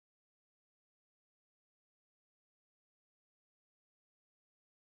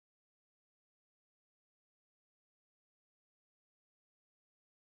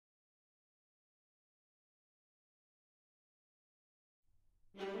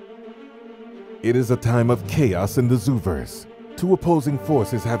It is a time of chaos in the Zooverse. Two opposing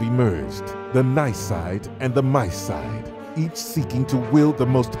forces have emerged, the nice side and the mice side, each seeking to wield the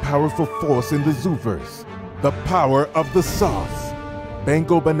most powerful force in the Zooverse, the power of the sauce.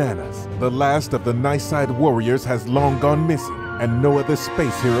 Bango Bananas, the last of the nice side warriors, has long gone missing, and no other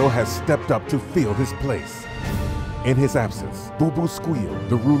space hero has stepped up to fill his place. In his absence, Boo Boo Squeal,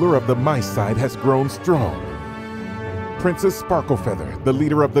 the ruler of the mice side, has grown strong. Princess Sparklefeather, the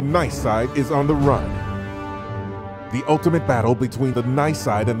leader of the nice side, is on the run. The ultimate battle between the nice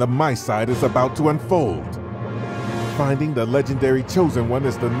side and the mice side is about to unfold. Finding the legendary Chosen One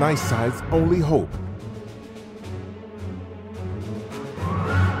is the nice side's only hope.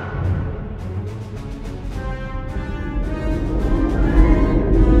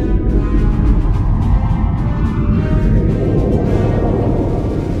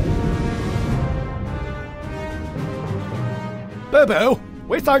 Boo Boo,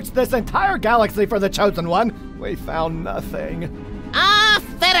 we searched this entire galaxy for the Chosen One. We found nothing. Ah,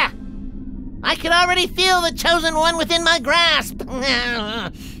 Feta! I could already feel the Chosen One within my grasp.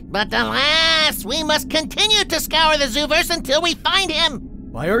 But alas, we must continue to scour the Zooverse until we find him.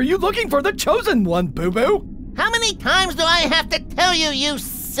 Why are you looking for the Chosen One, Boo Boo? How many times do I have to tell you, you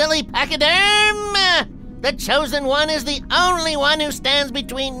silly pachyderm? The Chosen One is the only one who stands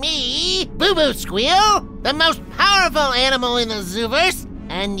between me, Boo Boo Squeal, the most powerful animal in the Zooverse,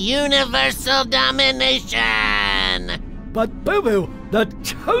 and universal domination. But Boo Boo, the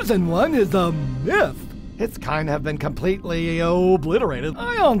Chosen One is a myth. Its kind have been completely obliterated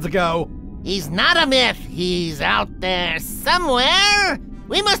eons ago. He's not a myth. He's out there somewhere.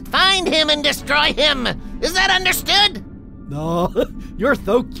 We must find him and destroy him. Is that understood? Oh, you're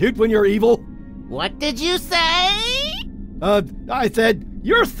so cute when you're evil. What did you say? I said,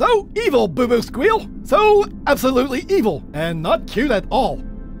 you're so evil, Boo Boo Squeal. So absolutely evil, and not cute at all.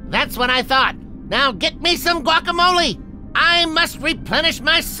 That's what I thought. Now get me some guacamole. I must replenish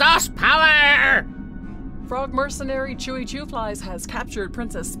my sauce power. Frog mercenary Chewy Chewflies has captured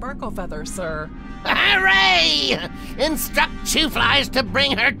Princess Sparklefeather, sir. Hooray! Instruct Chewflies to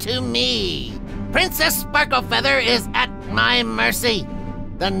bring her to me. Princess Sparklefeather is at my mercy.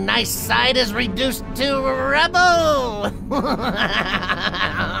 The nice side is reduced to rubble.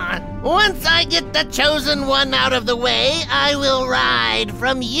 Once I get the Chosen One out of the way, I will ride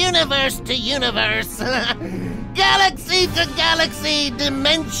from universe to universe, galaxy to galaxy,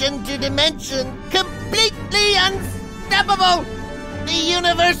 dimension to dimension, completely unstoppable. The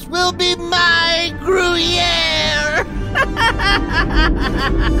universe will be my Gruyere.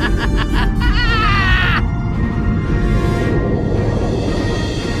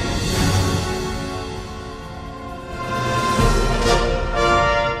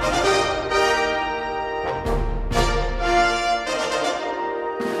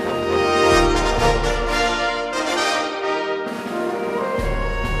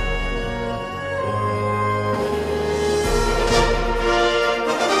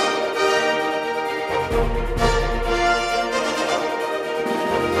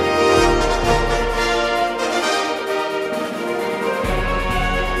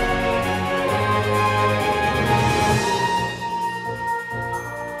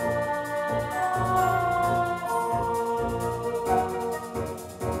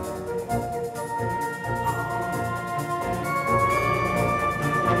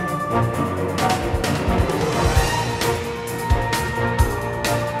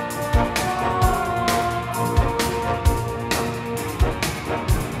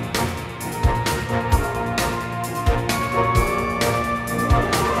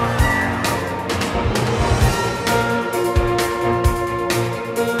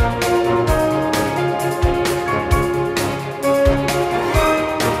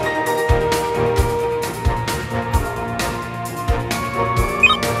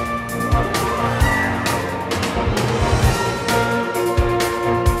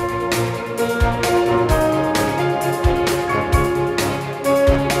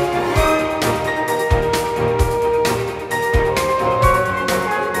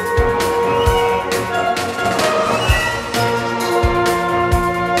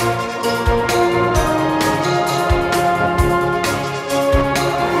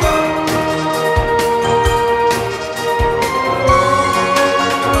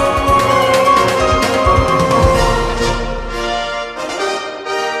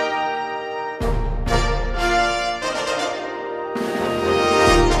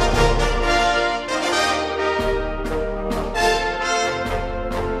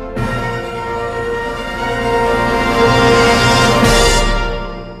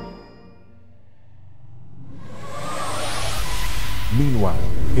 Meanwhile,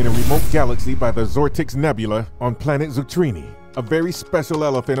 in a remote galaxy by the Zortix Nebula on planet Zutrini, a very special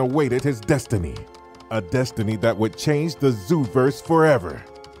elephant awaited his destiny. A destiny that would change the Zooverse forever.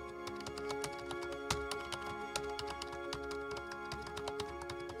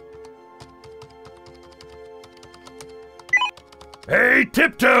 Hey,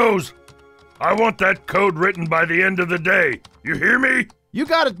 Tiptoes! I want that code written by the end of the day. You hear me? You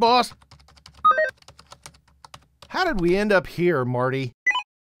got it, boss. How did we end up here, Marty?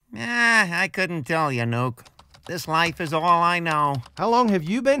 I couldn't tell you, Nuke. This life is all I know. How long have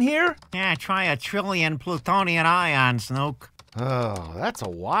you been here? Try 1 trillion plutonian ions, Nuke. Oh, that's a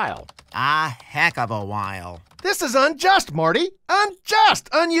while. A heck of a while. This is unjust, Marty. Unjust,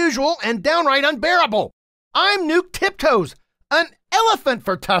 unusual, and downright unbearable. I'm Nuke Tiptoes, an elephant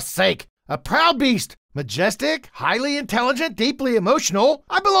for tusk's sake. A proud beast, majestic, highly intelligent, deeply emotional.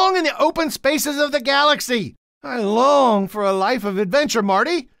 I belong in the open spaces of the galaxy. I long for a life of adventure,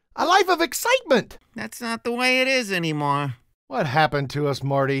 Marty. A life of excitement. That's not the way it is anymore. What happened to us,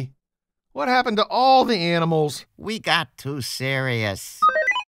 Marty? What happened to all the animals? We got too serious.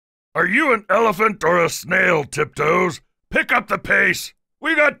 Are you an elephant or a snail, Tiptoes? Pick up the pace.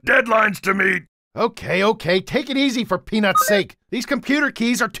 We got deadlines to meet. Okay, take it easy for Peanut's sake. These computer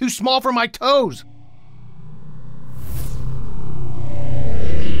keys are too small for my toes.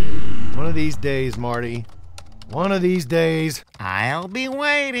 One of these days, Marty. One of these days. I'll be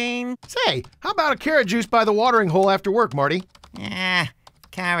waiting. Say, how about a carrot juice by the watering hole after work, Marty?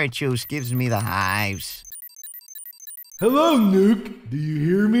 Carrot juice gives me the hives. Hello, Nuke. Do you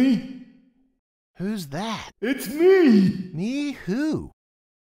hear me? Who's that? It's me. Me who?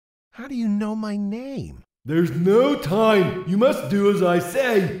 How do you know my name? There's no time. You must do as I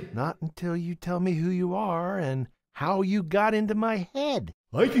say. Not until you tell me who you are and how you got into my head.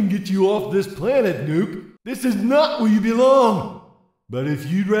 I can get you off this planet, Nuke. This is not where you belong. But if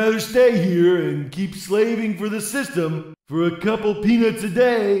you'd rather stay here and keep slaving for the system for a couple peanuts a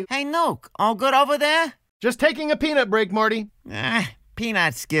day... Hey, Nuke, all good over there? Just taking a peanut break, Marty.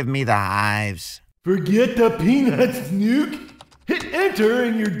 Peanuts give me the hives. Forget the peanuts, Nuke. Hit enter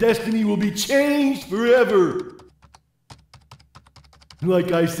and your destiny will be changed forever.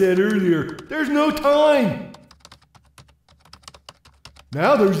 Like I said earlier, there's no time.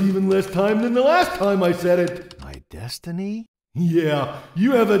 Now there's even less time than the last time I said it. My destiny? Yeah,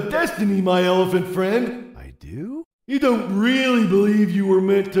 you have a destiny, my elephant friend. I do? You don't really believe you were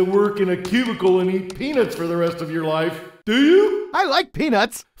meant to work in a cubicle and eat peanuts for the rest of your life, do you? I like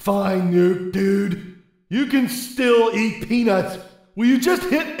peanuts. Fine, Nuke, dude. You can still eat peanuts. Will you just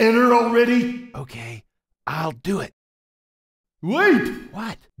hit enter already? Okay, I'll do it. Wait!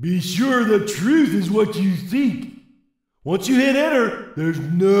 What? Be sure the truth is what you seek. Once you hit enter, there's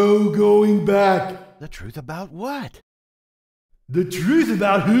no going back. The truth about what? The truth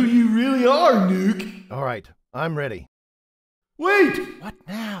about who you really are, Nuke. All right, I'm ready. Wait! What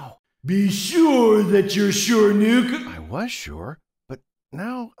now? Be sure that you're sure, Nuke. I was sure, but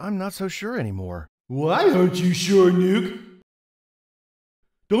now I'm not so sure anymore. Why aren't you sure, Nuke?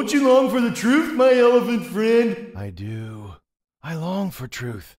 Don't you long for the truth, my elephant friend? I do. I long for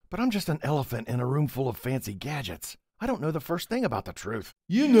truth, but I'm just an elephant in a room full of fancy gadgets. I don't know the first thing about the truth.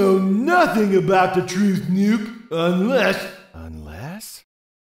 You know nothing about the truth, Nuke, unless... Unless?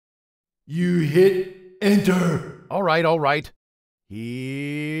 You hit enter. All right.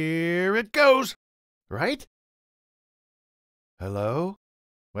 Here it goes. Right? Hello?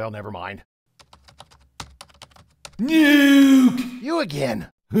 Well, never mind. Nuke! You again.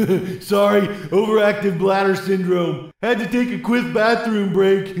 Sorry, overactive bladder syndrome. Had to take a quick bathroom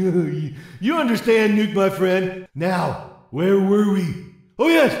break. You understand, Nuke, my friend. Now, where were we? Oh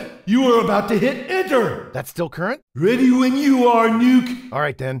yes, you were about to hit enter. That's still current? Ready when you are, Nuke. All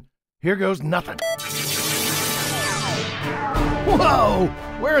right then, here goes nothing. Whoa!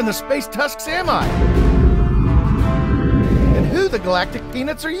 Where in the space tusks am I? And who the galactic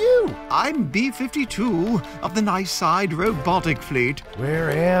peanuts are you? I'm B-52 of the Nice Side Robotic Fleet.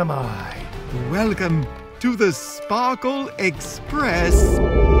 Where am I? Welcome to the Sparkle Express.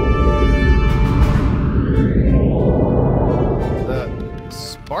 The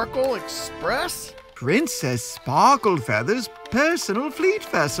Sparkle Express? Princess Sparklefeather's personal fleet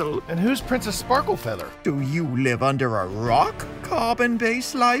vessel. And who's Princess Sparklefeather? Do you live under a rock,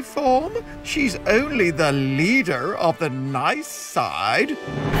 carbon-based life form? She's only the leader of the Nice Side.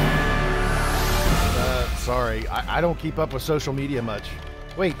 Sorry, I don't keep up with social media much.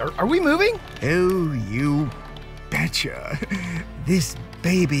 Wait, are we moving? Oh, you betcha. This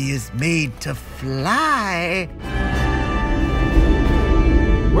baby is made to fly.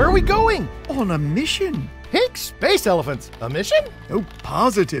 Where are we going? On a mission. Pink space elephants. A mission? Oh,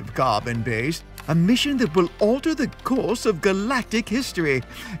 positive carbon-based. A mission that will alter the course of galactic history.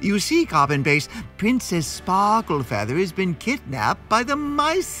 You see, Carbon-Base, Princess Sparklefeather has been kidnapped by the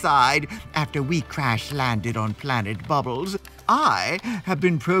mice side after we crash-landed on planet Bubbles. I have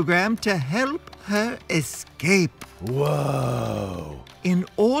been programmed to help her escape. Whoa. In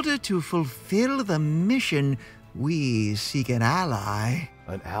order to fulfill the mission, we seek an ally.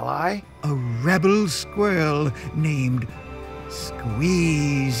 An ally? A rebel squirrel named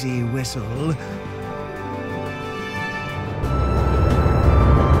Squeezy Whistle.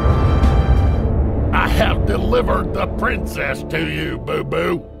 I have delivered the princess to you,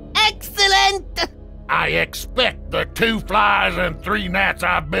 Boo-Boo. Excellent! I expect the 2 flies and 3 gnats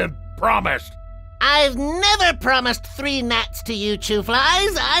I've been promised. I've never promised 3 gnats to you, Chew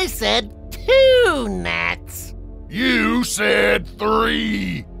Flies. I said 2 gnats. You said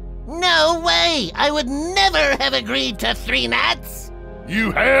 3. No way! I would never have agreed to 3 gnats!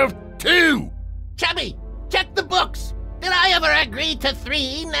 You have 2! Chubby, check the books! Did I ever agree to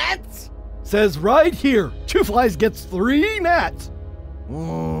 3 gnats? Says right here, Chew Flies gets 3 gnats.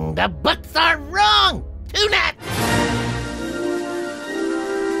 The books are wrong! 2 gnats!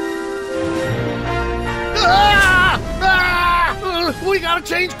 We gotta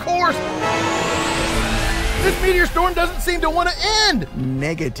change course! This meteor storm doesn't seem to want to end!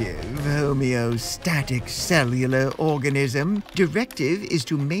 Negative, homeostatic cellular organism. Directive is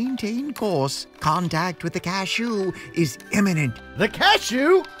to maintain course. Contact with the cashew is imminent. The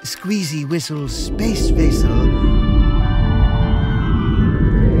cashew? Squeezy Whistle space vessel.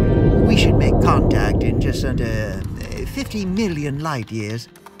 We should make contact in just under 50 million light years.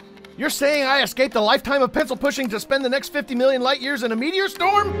 You're saying I escaped a lifetime of pencil pushing to spend the next 50 million light years in a meteor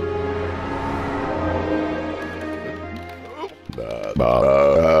storm?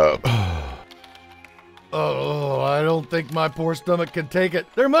 Oh, I don't think my poor stomach can take it.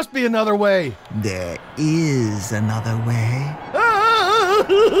 There must be another way. There is another way.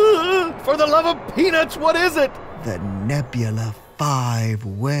 For the love of peanuts, what is it? The Nebula 5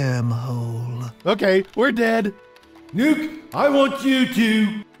 wormhole. Okay, we're dead. Nuke, I want you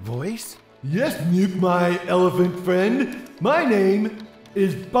to... Voice? Yes, Nuke, my elephant friend. My name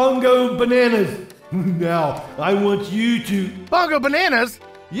is Bongo Bananas. Now, I want you to... Bongo Bananas?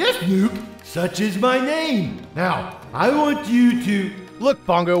 Yes, Nuke, such is my name. Now, I want you to... Look,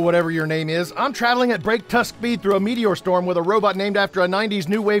 Bongo, whatever your name is, I'm traveling at break-tusk speed through a meteor storm with a robot named after a 90s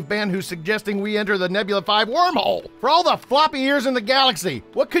new wave band who's suggesting we enter the Nebula 5 wormhole. For all the floppy ears in the galaxy,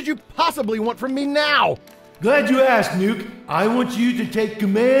 what could you possibly want from me now? Glad you asked, Nuke. I want you to take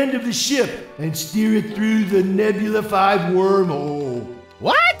command of the ship and steer it through the Nebula 5 wormhole.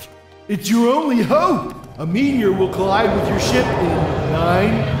 What? It's your only hope. A meteor will collide with your ship in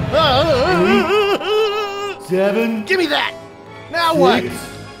 9, 8, 7. Give me that! Now what? 6,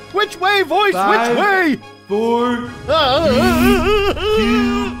 Which way, voice? 5, Which way? 4, 3, 2.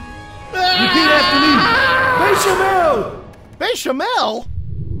 Repeat after me. Bechamel! Bechamel?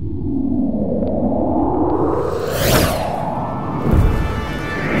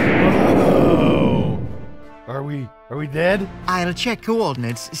 Are we dead? I'll check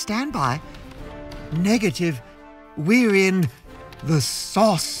coordinates. Stand by. Negative. We're in the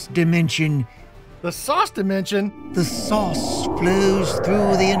sauce dimension. The sauce dimension? The sauce flows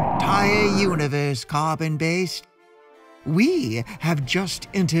through the entire universe, Carbon-Based. We have just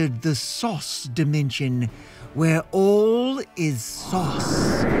entered the sauce dimension, where all is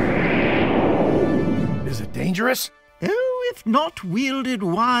sauce. Is it dangerous? Oh, if not wielded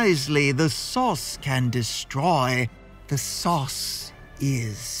wisely, the sauce can destroy. The sauce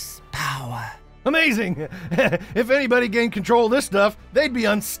is power. Amazing! If anybody gained control of this stuff, they'd be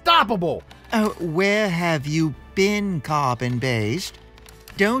unstoppable! Oh, where have you been, Carbon-Based?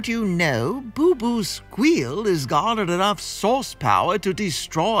 Don't you know Boo-Boo's squeal has garnered enough sauce power to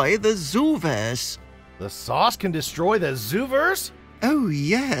destroy the Zooverse? The sauce can destroy the Zooverse? Oh,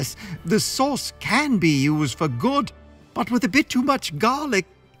 yes. The sauce can be used for good, but with a bit too much garlic,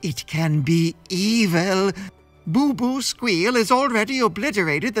 it can be evil. Boo-Boo's squeal has already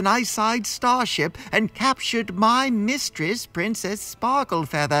obliterated the Nice Side starship and captured my mistress, Princess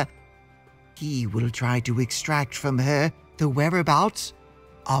Sparklefeather. He will try to extract from her the whereabouts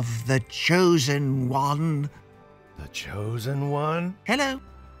of the Chosen One. The Chosen One? Hello?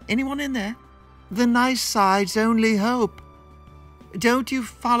 Anyone in there? The Nice Side's only hope. Don't you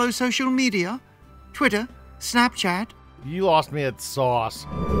follow social media? Twitter? Snapchat? You lost me at sauce.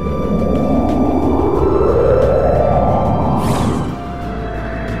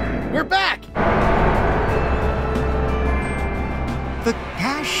 We're back! The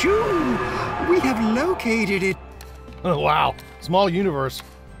cashew! We have located hated it. Oh, wow. Small universe.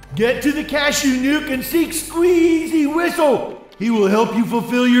 Get to the cashew, Nuke, and seek Squeezy Whistle. He will help you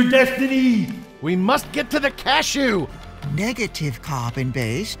fulfill your destiny. We must get to the cashew. Negative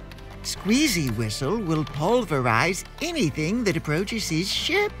carbon-based. Squeezy Whistle will pulverize anything that approaches his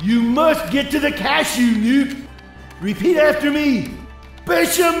ship. You must get to the cashew, Nuke. Repeat after me.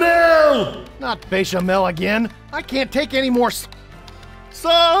 Bechamel! Not bechamel again. I can't take any more sauce.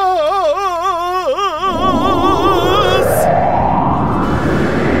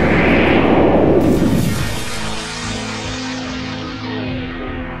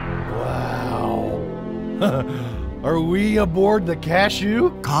 Are we aboard the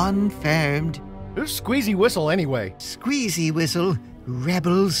cashew? Confirmed. Who's Squeezy Whistle anyway? Squeezy Whistle,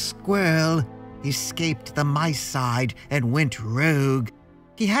 rebel squirrel, escaped the mice side and went rogue.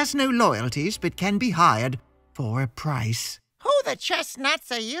 He has no loyalties but can be hired for a price. Who the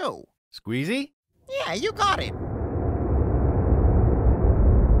chestnuts are you? Squeezy? Yeah, you got it.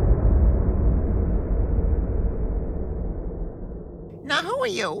 Now, who are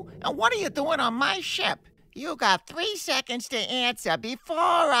you, and what are you doing on my ship? You got 3 seconds to answer before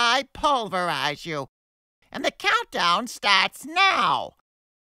I pulverize you. And the countdown starts now.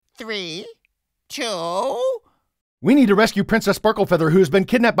 3, 2... We need to rescue Princess Sparklefeather, who's been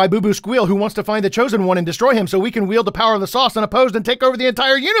kidnapped by Boo Boo Squeal, who wants to find the Chosen One and destroy him so we can wield the power of the sauce unopposed and take over the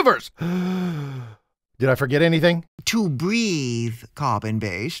entire universe. Did I forget anything? To breathe,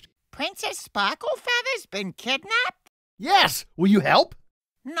 carbon-based. Princess Sparklefeather's been kidnapped? Yes! Will you help?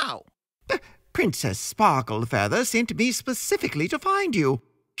 No. Princess Sparklefeather sent me specifically to find you.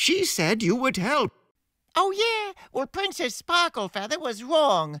 She said you would help. Oh, yeah? Well, Princess Sparklefeather was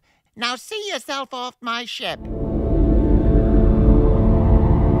wrong. Now see yourself off my ship.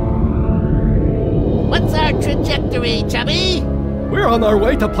 What's our trajectory, Chubby? We're on our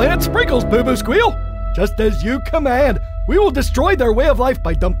way to Planet Sprinkles, Boo Boo Squeal. Just as you command, we will destroy their way of life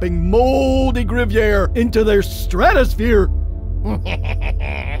by dumping moldy Grivier into their stratosphere.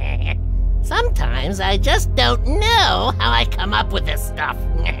 Sometimes I just don't know how I come up with this stuff.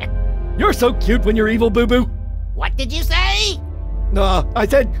 You're so cute when you're evil, Boo Boo. What did you say? I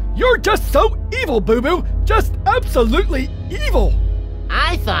said, you're just so evil, Boo Boo. Just absolutely evil.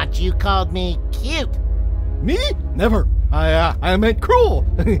 I thought you called me cute. Me? Never. I meant cruel.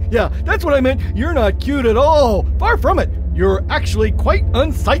 Yeah, that's what I meant. You're not cute at all. Far from it. You're actually quite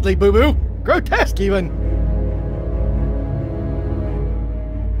unsightly, Boo Boo. Grotesque, even.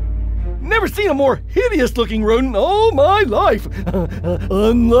 Never seen a more hideous-looking rodent all my life.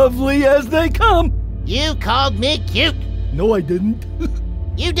 Unlovely as they come. You called me cute. No, I didn't.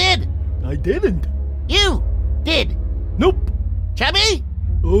 You did. I didn't. You did. Nope. Chubby?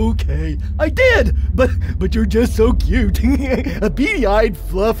 Okay, I did, but you're just so cute. A beady-eyed,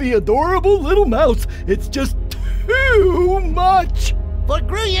 fluffy, adorable little mouse. It's just too much. For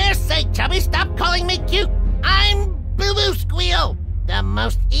Gruyère's sake, Chubby, stop calling me cute. I'm Boo Boo Squeal, the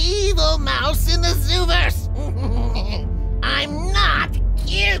most evil mouse in the Zooverse. I'm not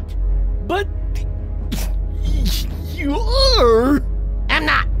cute. But you are. I'm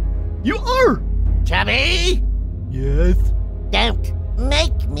not. You are. Chubby? Yes? Don't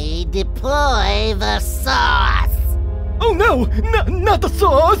make me deploy the sauce. Oh no, not the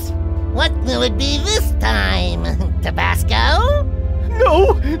sauce. What will it be this time? Tabasco?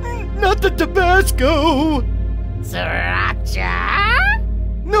 No, not the Tabasco. Sriracha?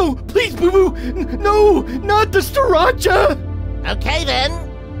 No, please, Boo Boo. No, not the Sriracha. Okay then.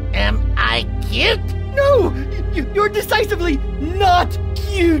 Am I cute? No, you're decisively not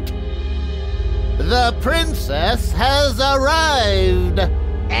cute. The princess has arrived.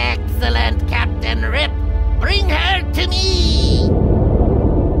 Excellent, Captain Rip. Bring her to me.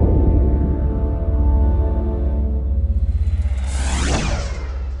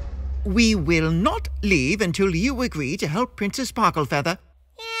 We will not leave until you agree to help Princess Sparklefeather.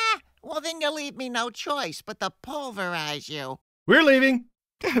 Yeah, well then you leave me no choice but to pulverize you. We're leaving.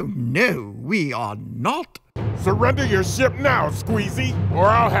 Oh, no, we are not. Surrender your ship now, Squeezy, or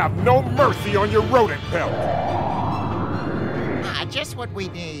I'll have no mercy on your rodent pelt. Ah, just what we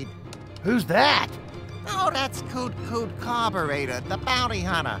need. Who's that? Oh, that's Coot Carburetor, the bounty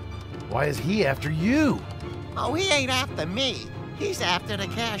hunter. Why is he after you? Oh, he ain't after me. He's after the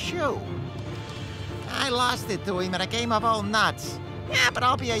cashew. I lost it to him in a game of old nuts. Yeah, but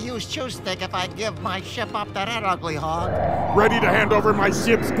I'll be a used chew stick if I give my ship up to that ugly hog. Ready to hand over my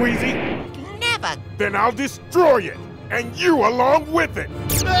ship, Squeezy? Never. Then I'll destroy it, and you along with it.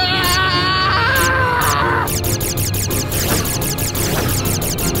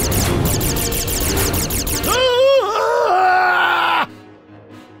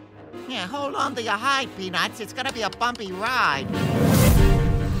 Yeah, hold on to your hide, Peanuts. It's gonna be a bumpy ride.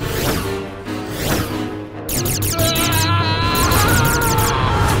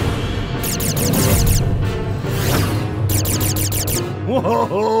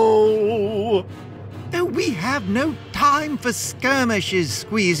 Whoa! We have no time for skirmishes,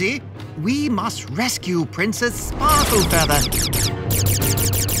 Squeezy. We must rescue Princess Sparklefeather.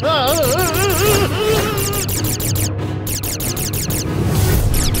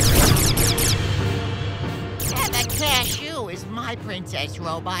 And the cashew is my princess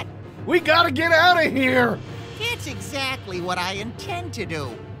robot. We gotta get out of here! That's exactly what I intend to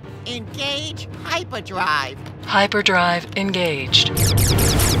do. Engage hyperdrive. Hyperdrive engaged.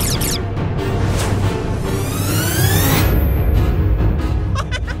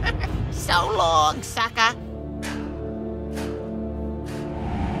 So long, sucker.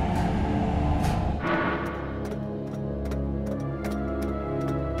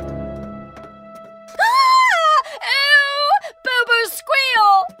 Boo-boo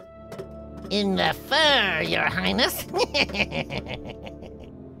squeal! In the fur, Your Highness.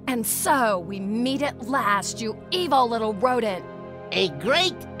 And so we meet at last, you evil little rodent. A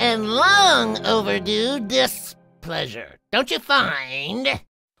great and long overdue displeasure, don't you find?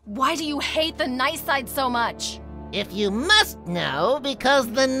 Why do you hate the nice side so much? If you must know, because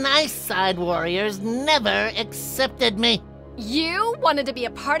the nice side warriors never accepted me. You wanted to be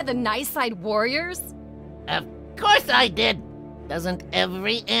a part of the nice side warriors? Of course I did. Doesn't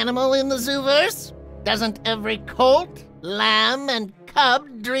every animal in the zooverse? Doesn't every colt, lamb, and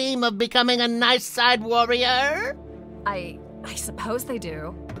cub dream of becoming a nice side warrior? I suppose they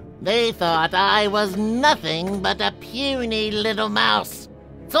do. They thought I was nothing but a puny little mouse.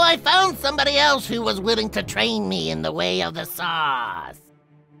 So I found somebody else who was willing to train me in the way of the sauce.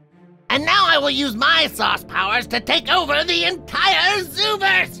 And now I will use my sauce powers to take over the entire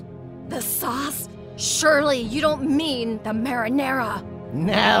zooverse! The sauce? Surely you don't mean the marinara.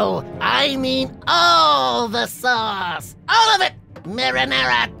 No, I mean all the sauce. All of it!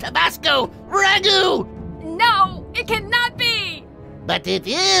 Marinara, Tabasco, Ragu! No, it cannot be! But it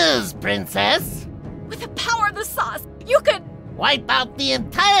is, Princess. With the power of the sauce, you could... Wipe out the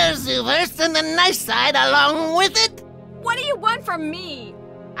entire zooverse and the nice side along with it? What do you want from me?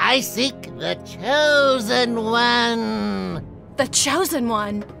 I seek the Chosen One. The Chosen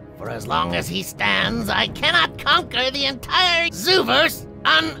One? For as long as he stands, I cannot conquer the entire zooverse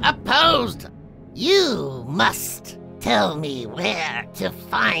unopposed. You must tell me where to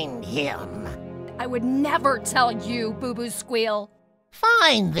find him. I would never tell you, Boo-Boo Squeal.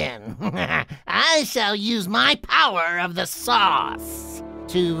 Fine, then. I shall use my power of the sauce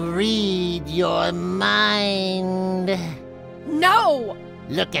to read your mind. No!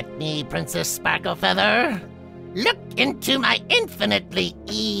 Look at me, Princess Sparklefeather. Look into my infinitely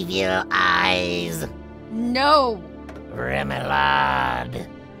evil eyes. No! Remoulade.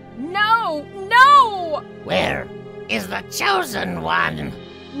 No! No! Where is the Chosen One?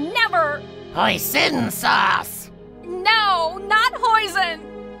 Never! Hoisin sauce. No, not poison!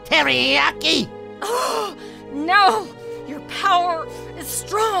 Teriyaki. Oh, no! Your power is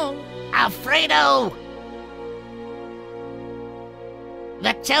strong! Alfredo.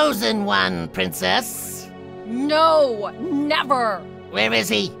 The Chosen One, Princess. No, never! Where is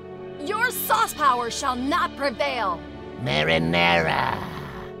he? Your sauce power shall not prevail! Marinara.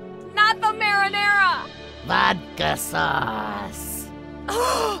 Not the marinara! Vodka sauce.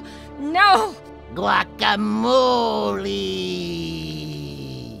 Oh, no! Guacamole.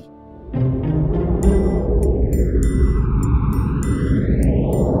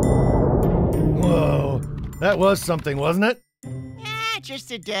 Whoa, that was something, wasn't it?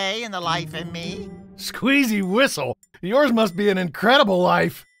 Just a day in the life of me. Squeezy whistle. Yours must be an incredible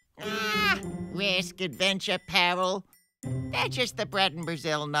life. Risk, adventure, peril. They're just the bread and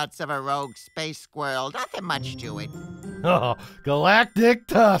Brazil nuts of a rogue space squirrel. Nothing much to it. Oh, galactic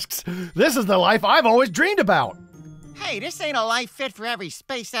tusks. This is the life I've always dreamed about. Hey, this ain't a life fit for every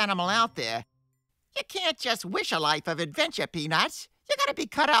space animal out there. You can't just wish a life of adventure, Peanuts. You gotta be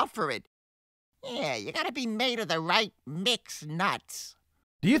cut out for it. Yeah, you gotta be made of the right mixed nuts.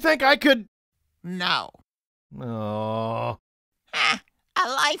 Do you think I could... No. Oh. A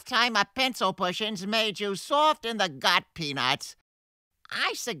lifetime of pencil pushings made you soft in the gut, Peanuts.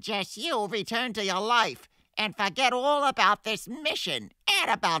 I suggest you return to your life and forget all about this mission and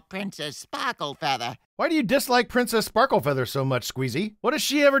about Princess Sparklefeather. Why do you dislike Princess Sparklefeather so much, Squeezy? What has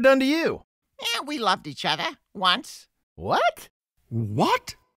she ever done to you? Yeah, we loved each other once. What?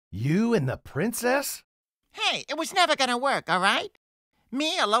 What? You and the princess? Hey, it was never gonna work, all right?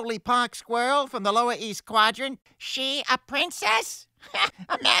 Me, a lowly park squirrel from the Lower East Quadrant. She, a princess?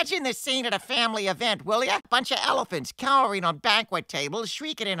 Imagine the scene at a family event, will ya? Bunch of elephants cowering on banquet tables,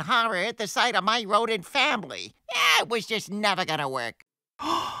 shrieking in horror at the sight of my rodent family. It was just never gonna work.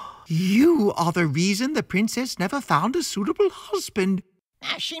 You are the reason the princess never found a suitable husband.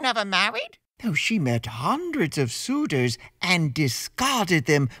 She never married? No, she met hundreds of suitors and discarded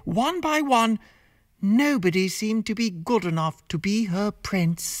them one by one. Nobody seemed to be good enough to be her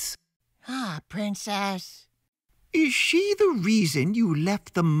prince. Princess. Is she the reason you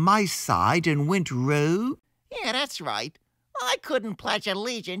left the mice side and went rogue? Yeah, that's right. I couldn't pledge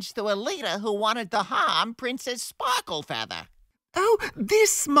allegiance to a leader who wanted to harm Princess Sparklefeather. Oh,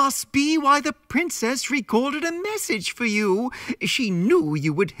 this must be why the princess recorded a message for you. She knew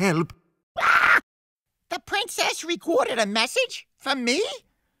you would help. The princess recorded a message? For me?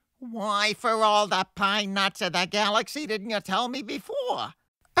 Why, for all the pine nuts of the galaxy, didn't you tell me before?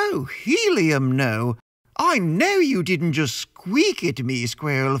 Oh, helium, no. I know you didn't just squeak at me,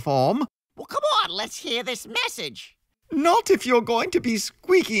 squirrel form. Well, come on, let's hear this message. Not if you're going to be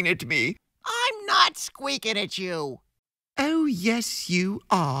squeaking at me. I'm not squeaking at you. Oh, yes, you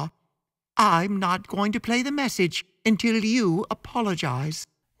are. I'm not going to play the message until you apologize.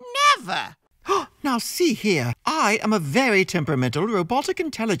 Never. Now, see here. I am a very temperamental robotic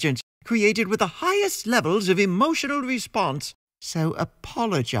intelligence created with the highest levels of emotional response. So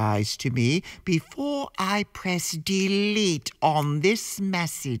apologize to me before I press delete on this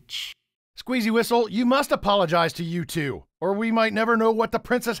message. Squeezy Whistle, you must apologize to you two, or we might never know what the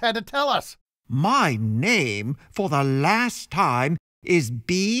princess had to tell us. My name, for the last time, is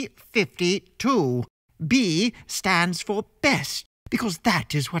B52. B stands for best, because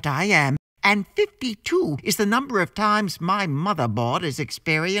that is what I am. And 52 is the number of times my motherboard has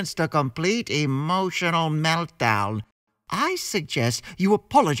experienced a complete emotional meltdown. I suggest you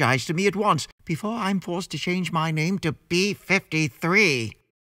apologize to me at once before I'm forced to change my name to B53.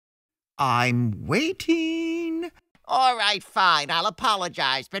 I'm waiting. All right, fine, I'll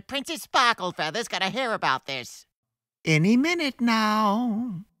apologize, but Princess Sparklefeather's gotta hear about this. Any minute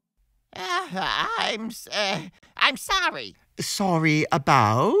now. I'm sorry. Sorry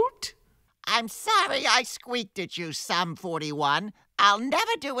about? I'm sorry I squeaked at you, Sum 41. I'll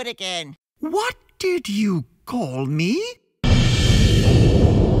never do it again. What did you call me?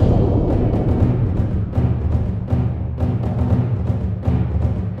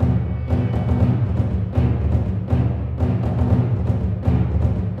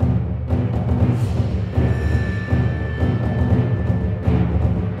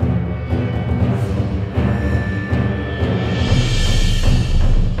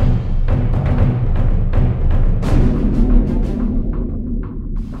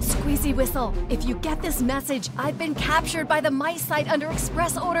 Whistle, if you get this message, I've been captured by the mice site under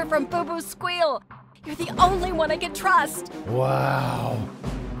express order from Boo Boo Squeal. You're the only one I can trust. Wow.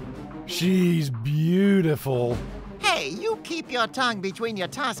 She's beautiful. Hey, you keep your tongue between your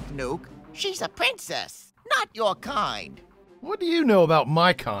tusks, Nuke. She's a princess, not your kind. What do you know about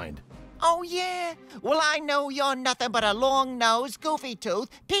my kind? Oh, yeah? Well, I know you're nothing but a long-nosed, goofy-toothed,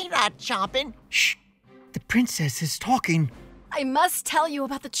 peanut-chomping... Shh! The princess is talking. I must tell you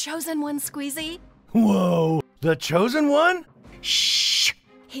about the Chosen One, Squeezy. Whoa, the Chosen One? Shh!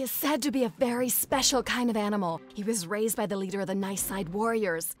 He is said to be a very special kind of animal. He was raised by the leader of the Nice Side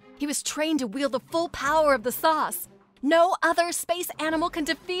Warriors. He was trained to wield the full power of the sauce. No other space animal can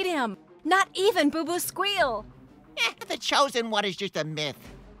defeat him. Not even Boo Boo Squeal. The Chosen One is just a myth.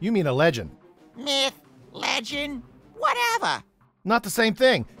 You mean a legend? Myth, legend, whatever. Not the same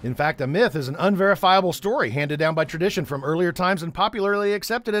thing. In fact, a myth is an unverifiable story handed down by tradition from earlier times and popularly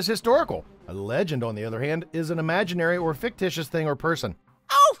accepted as historical. A legend, on the other hand, is an imaginary or fictitious thing or person.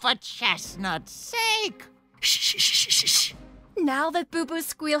 Oh, for chestnut's sake! Shh, shh, shh, shh, shh. Now that Boo Boo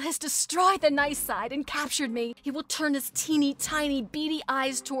Squeal has destroyed the Nice Side and captured me, he will turn his teeny tiny beady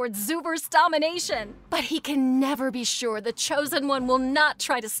eyes towards Zuber's domination. But he can never be sure the Chosen One will not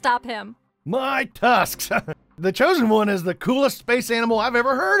try to stop him. My tusks! The Chosen One is the coolest space animal I've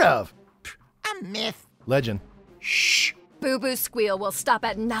ever heard of. A myth. Legend. Shh. Boo Boo Squeal will stop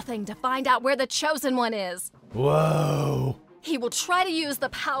at nothing to find out where the Chosen One is. Whoa. He will try to use the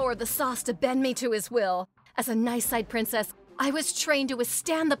power of the sauce to bend me to his will. As a Nice Side princess, I was trained to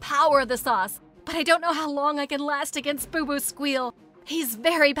withstand the power of the sauce, but I don't know how long I can last against Boo Boo Squeal. He's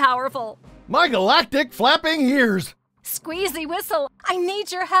very powerful. My galactic flapping ears. Squeezy Whistle, I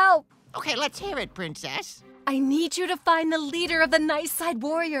need your help. Okay, let's hear it, princess. I need you to find the leader of the Nice Side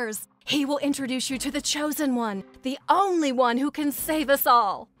Warriors. He will introduce you to the Chosen One, the only one who can save us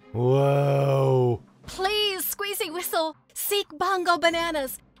all. Whoa. Please, Squeezy Whistle, seek Bongo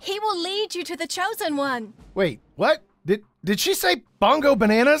Bananas. He will lead you to the chosen one. Wait, what? Did she say Bongo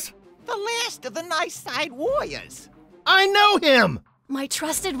Bananas? The last of the Nice Side Warriors. I know him! My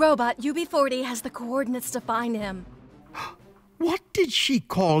trusted robot, UB40, has the coordinates to find him. What did she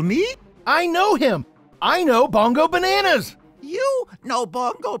call me? I know him! I know Bongo Bananas! You know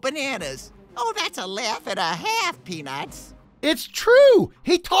Bongo Bananas. Oh, that's a laugh and a half, Peanuts. It's true!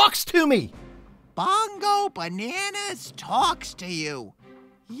 He talks to me! Bongo Bananas talks to you.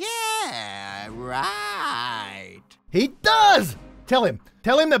 Yeah, right. He does! Tell him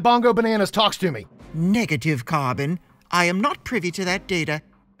that Bongo Bananas talks to me. Negative, Carbon. I am not privy to that data.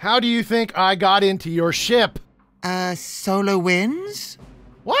 How do you think I got into your ship? Solar winds?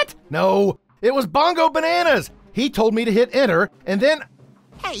 What? No, it was Bongo Bananas. He told me to hit enter, and then...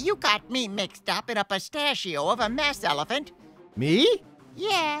 Hey, you got me mixed up in a pistachio of a mess elephant. Me?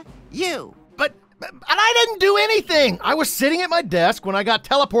 Yeah, you. But I didn't do anything. I was sitting at my desk when I got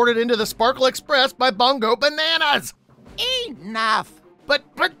teleported into the Sparkle Express by Bongo Bananas. Enough. But,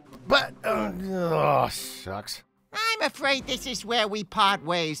 shucks. I'm afraid this is where we part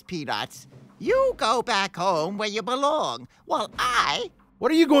ways, Peanuts. You go back home where you belong, while I...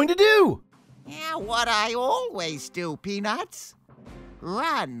 What are you going to do? Yeah, what I always do, Peanuts.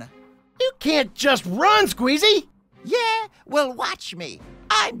 Run. You can't just run, Squeezy. Yeah, well, watch me.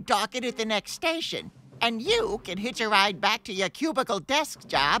 I'm docking at the next station, and you can hitch a ride back to your cubicle desk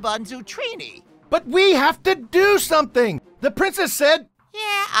job on Zootrini. But we have to do something. The princess said...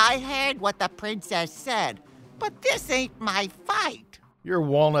 Yeah, I heard what the princess said, but this ain't my fight. Your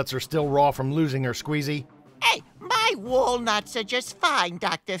walnuts are still raw from losing her, Squeezy. Hey, my walnuts are just fine,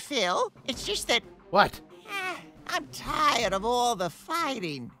 Dr. Phil. It's just that... What? I'm tired of all the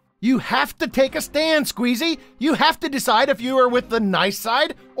fighting. You have to take a stand, Squeezy. You have to decide if you are with the nice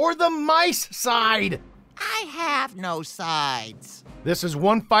side or the mice side. I have no sides. This is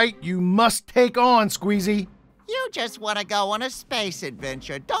one fight you must take on, Squeezy. You just want to go on a space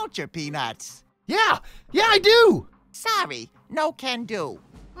adventure, don't you, Peanuts? Yeah, I do. Sorry, no can do.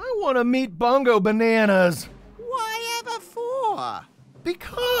 I want to meet Bongo Bananas. Why ever for?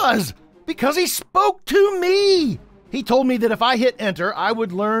 Because he spoke to me. He told me that if I hit enter, I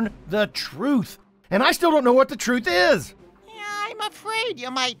would learn the truth. And I still don't know what the truth is. Yeah, I'm afraid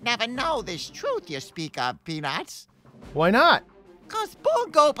you might never know this truth you speak of, Peanuts. Why not? 'Cause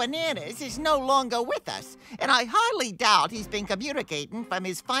Bongo Bananas is no longer with us, and I highly doubt he's been communicating from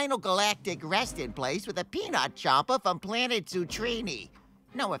his final galactic resting place with a peanut chomper from planet Zootrini.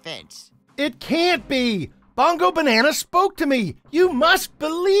 No offense. It can't be. Bongo Banana spoke to me. You must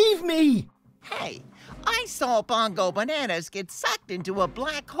believe me. Hey, I saw Bongo Bananas get sucked into a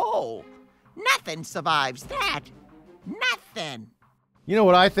black hole. Nothing survives that. Nothing. You know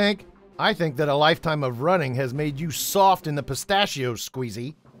what I think? I think that a lifetime of running has made you soft in the pistachios,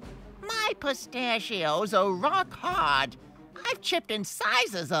 Squeezy. My pistachios are rock hard. I've chipped in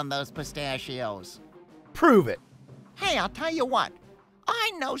sizes on those pistachios. Prove it. Hey, I'll tell you what.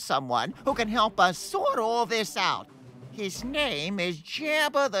 I know someone who can help us sort all this out. His name is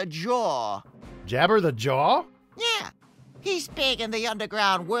Jabber the Jaw. Jabber the Jaw? Yeah. He's big in the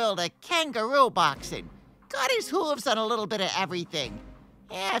underground world of kangaroo boxing. Got his hooves on a little bit of everything.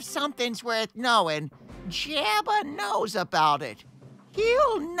 Yeah, if something's worth knowing, Jabber knows about it.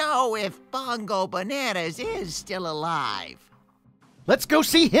 He'll know if Bongo Bananas is still alive. Let's go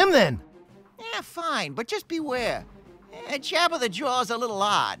see him then. Yeah, fine, but just beware. Jabber the Jaw's a little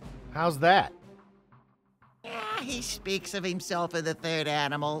odd. How's that? Yeah, he speaks of himself in the third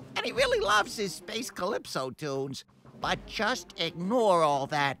animal, and he really loves his Space Calypso tunes. But just ignore all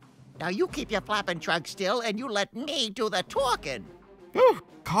that. Now you keep your flapping trunk still, and you let me do the talking. Oh,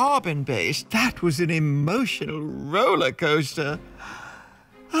 Carbon-based, that was an emotional roller coaster.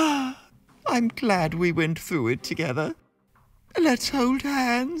 I'm glad we went through it together. Let's hold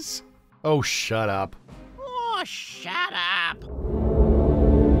hands. Oh, shut up. Oh, shut up.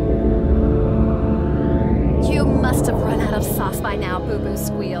 You must have run out of sauce by now, Boo Boo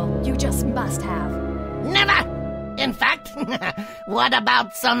Squeal. You just must have. Never! In fact, what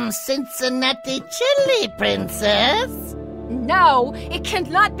about some Cincinnati chili, Princess? No, it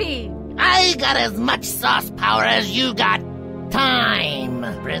cannot be. I got as much sauce power as you got time,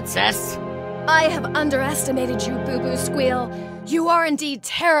 Princess. I have underestimated you, Boo Boo Squeal. You are indeed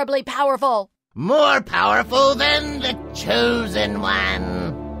terribly powerful. More powerful than the Chosen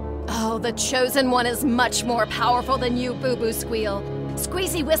One. Oh, the Chosen One is much more powerful than you, Boo Boo Squeal.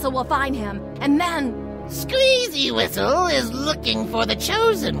 Squeezy Whistle will find him, and then... Squeezy Whistle is looking for the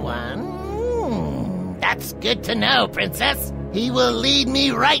Chosen One. That's good to know, Princess. He will lead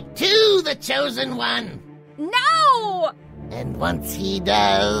me right to the Chosen One. No! And once he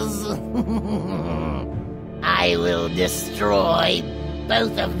does, I will destroy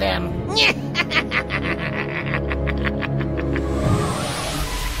both of them.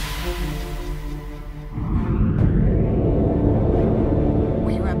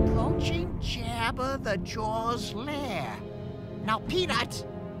 We're approaching Jabba the Jaw's lair. Now, Peanuts,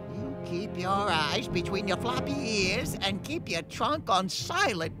 you keep your eyes between your floppy ears and keep your trunk on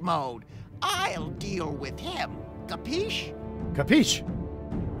silent mode. I'll deal with him. Capiche? Capiche?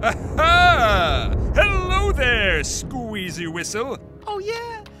 Aha! Hello there, Squeezy Whistle. Oh,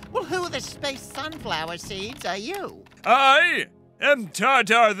 yeah? Well, who the space sunflower seeds are you? I am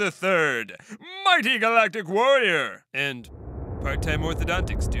Tartar the Third, mighty galactic warrior, and part-time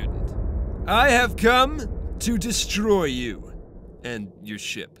orthodontic student. I have come to destroy you and your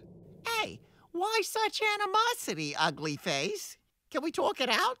ship. Hey, why such animosity, ugly face? Can we talk it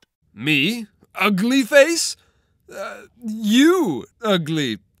out? Me? Ugly face? You,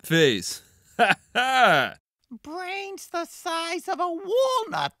 ugly face. Ha ha! Brains the size of a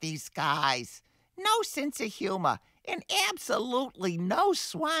walnut, these guys. No sense of humor and absolutely no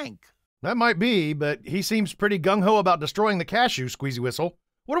swank. That might be, but he seems pretty gung-ho about destroying the cashew, Squeezy Whistle.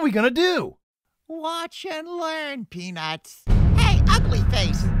 What are we gonna do? Watch and learn, Peanuts. Hey, ugly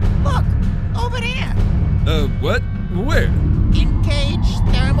face, look, over there. What? Where?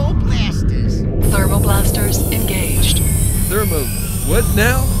 Engage thermal blasters. Thermal blasters engaged. Thermo... what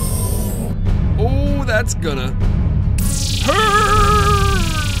now? Oh, that's gonna... hurt!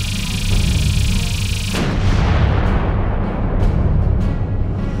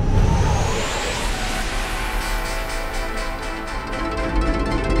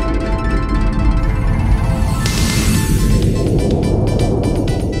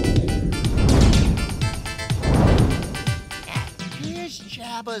 Here's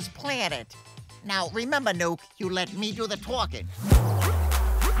Jabba's planet. Now, remember, Nuke, you let me do the talking.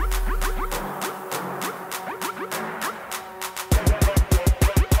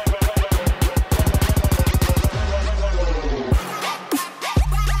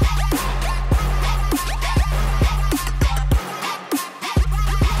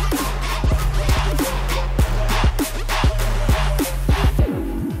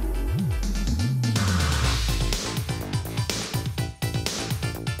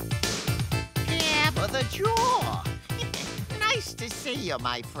 Jaw. Nice to see you,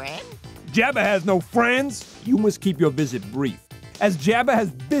 my friend. Jabba has no friends. You must keep your visit brief, as Jabba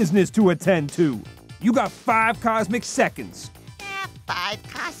has business to attend to. You got 5 cosmic seconds. 5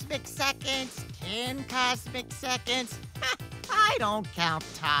 cosmic seconds, 10 cosmic seconds. I don't count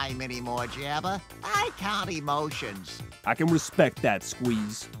time anymore, Jabba. I count emotions. I can respect that,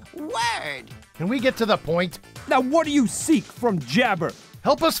 Squeeze. Word. Can we get to the point? Now what do you seek from Jabba?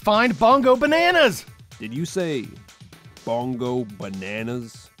 Help us find Bongo Bananas! Did you say Bongo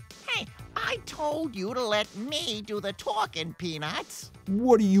Bananas? Hey, I told you to let me do the talking, Peanuts.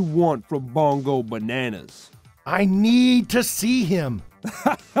 What do you want from Bongo Bananas? I need to see him.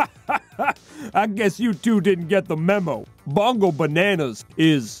 I guess you two didn't get the memo. Bongo Bananas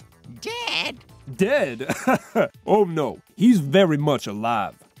is... dead? Dead? Oh no, he's very much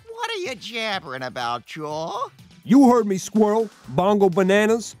alive. What are you jabbering about, Jaw? You heard me, Squirrel. Bongo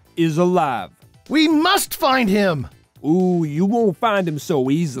Bananas is alive. We must find him! Ooh, you won't find him so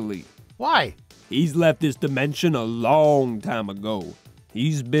easily. Why? He's left this dimension a long time ago.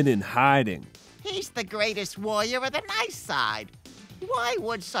 He's been in hiding. He's the greatest warrior of the nice side. Why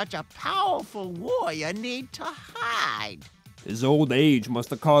would such a powerful warrior need to hide? His old age must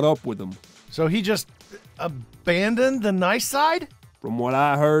have caught up with him. So he just abandoned the nice side? From what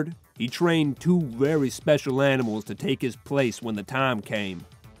I heard, he trained 2 very special animals to take his place when the time came.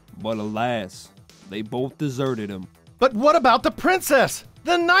 But alas, they both deserted him. But what about the princess?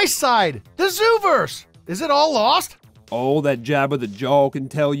 The nice side? The Zooverse? Is it all lost? All that Jabba the Jaw can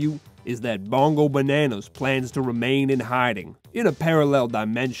tell you is that Bongo Bananas plans to remain in hiding in a parallel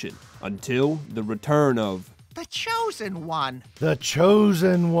dimension until the return of... the Chosen One. The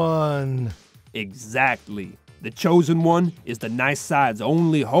Chosen One. Exactly. The Chosen One is the nice side's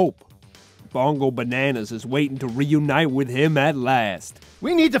only hope. Bongo Bananas is waiting to reunite with him at last.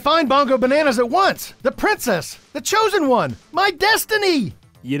 We need to find Bongo Bananas at once! The princess! The Chosen One! My destiny!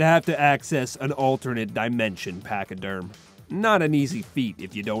 You'd have to access an alternate dimension, Pachyderm. Not an easy feat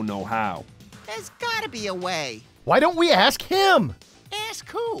if you don't know how. There's gotta be a way. Why don't we ask him? Ask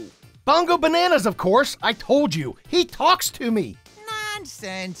who? Bongo Bananas, of course. I told you. He talks to me.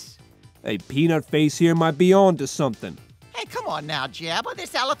 Nonsense. Hey, Peanut Face here might be on to something. Hey, come on now, Jabba.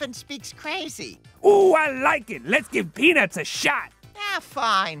 This elephant speaks crazy. Ooh, I like it. Let's give Peanuts a shot. Ah,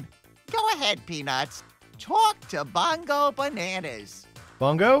 fine. Go ahead, Peanuts. Talk to Bongo Bananas.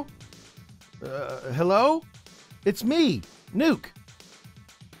 Bongo? Hello? It's me, Nuke.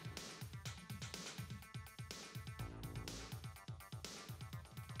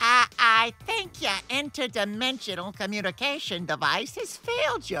 I think your interdimensional communication device has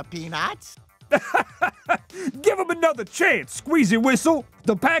failed you, Peanuts. Give him another chance, Squeezy Whistle.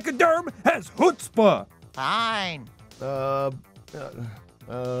 The pachyderm has chutzpah. Fine.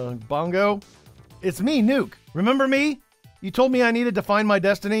 Bongo? It's me, Nuke. Remember me? You told me I needed to find my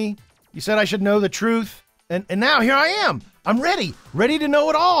destiny. You said I should know the truth. And now here I am. I'm ready to know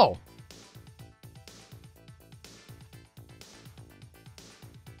it all.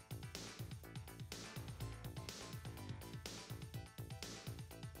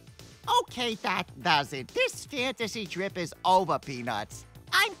 Okay, that does it. This fantasy trip is over, Peanuts.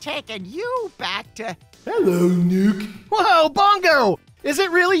 I'm taking you back to... Hello, Nuke. Whoa, Bongo! Is it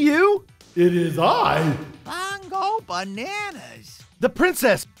really you? It is I. Bongo Bananas. The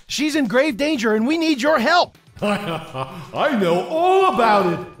princess. She's in grave danger and we need your help. I know all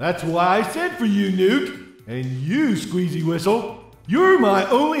about it. That's why I sent for you, Nuke. And you, Squeezy Whistle. You're my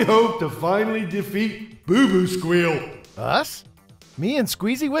only hope to finally defeat Boo Boo Squeal. Us? Me and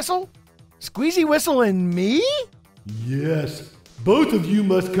Squeezy Whistle? Squeezy Whistle and me? Yes. Both of you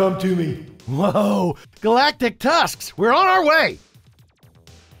must come to me. Whoa! Galactic Tusks! We're on our way!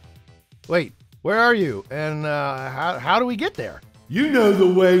 Wait, where are you? And how do we get there? You know the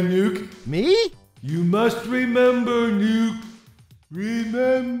way, Nuke. Me? You must remember, Nuke.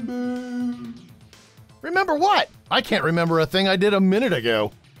 Remember. Remember what? I can't remember a thing I did a minute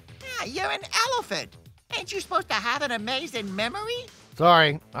ago. Yeah, you're an elephant. Ain't you supposed to have an amazing memory?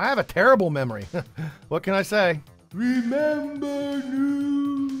 Sorry, I have a terrible memory. What can I say? Remember,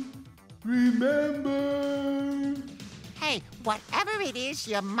 Nuke. Remember. Hey, whatever it is,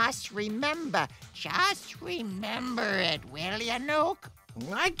 you must remember. Just remember it, will ya, Nuke?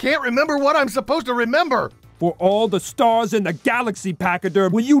 I can't remember what I'm supposed to remember. For all the stars in the galaxy,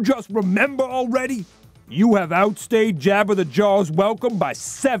 pachyderm, will you just remember already? You have outstayed Jabba the Jaw's welcome by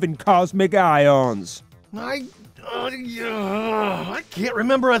 7 cosmic ions. I can't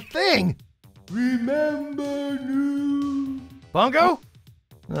remember a thing. Remember, Nuke. Bongo?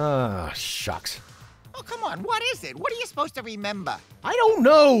 Shucks. Oh, come on, what is it? What are you supposed to remember? I don't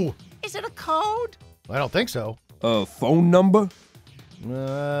know. Is it a code? I don't think so. A phone number?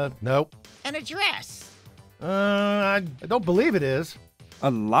 Nope. An address? I don't believe it is.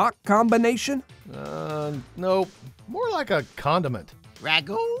 A lock combination? Nope. More like a condiment.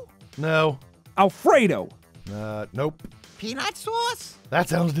 Ragu? No. Alfredo? Nope. Peanut sauce? That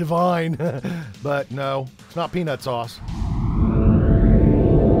sounds divine. But no, it's not peanut sauce.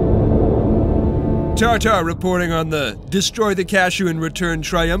 Tartar reporting on the Destroy the Cashew and Return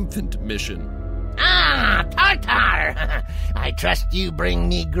Triumphant mission. Ah, Tartar! I trust you bring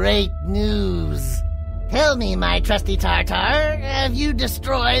me great news. Tell me, my trusty Tartar, have you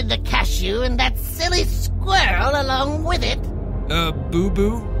destroyed the cashew and that silly squirrel along with it? Boo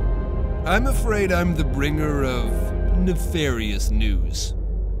Boo? I'm afraid I'm the bringer of nefarious news.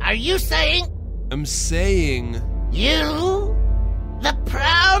 Are you saying? I'm saying... You? The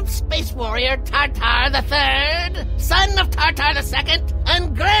proud space warrior Tartar III, son of Tartar II,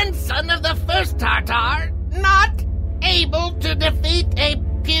 and grandson of the first Tartar, not able to defeat a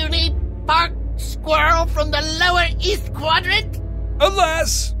puny park squirrel from the lower east quadrant?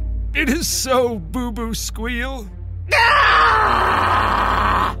 Alas, it is so, Boo Boo Squeal.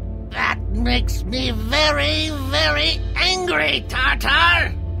 Ah! That makes me very, very angry,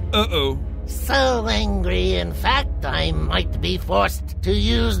 Tartar. Uh-oh. So angry, in fact, I might be forced to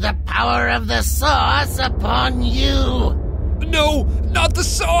use the power of the sauce upon you. No, not the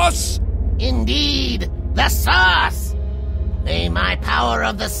sauce! Indeed, the sauce! May my power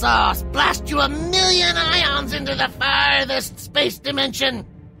of the sauce blast you 1,000,000 ions into the farthest space dimension.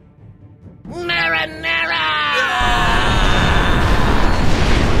 Marinara!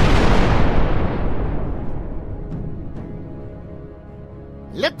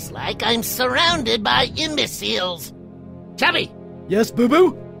 Looks like I'm surrounded by imbeciles. Chubby! Yes, Boo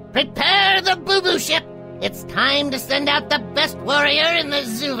Boo? Prepare the Boo Boo ship! It's time to send out the best warrior in the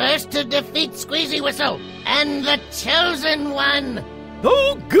Zooverse to defeat Squeezy Whistle and the Chosen One!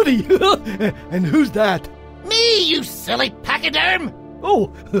 Oh, goody! And who's that? Me, you silly pachyderm!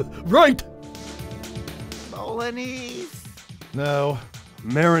 Oh, right! Bolognese? No.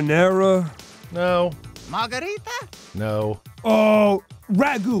 Marinara? No. Margarita? No. Oh,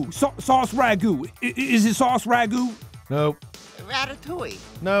 ragu. Sauce ragu. Is it sauce ragu? Nope. Ratatouille.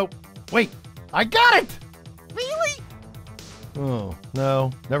 Nope. Wait, I got it! Really? Oh, no,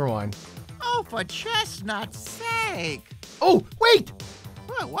 never mind. Oh, for chestnut's sake. Oh, wait!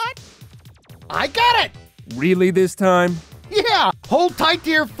 What? I got it! Really this time? Yeah! Hold tight to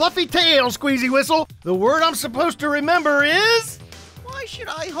your fluffy tail, Squeezy Whistle. The word I'm supposed to remember is... Why should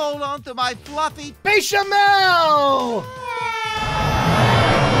I hold on to my fluffy... Bechamel!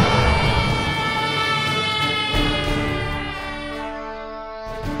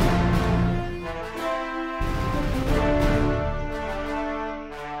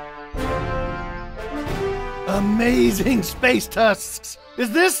 Amazing space tusks!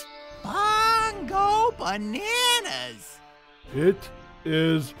 Is this... Bongo bananas! It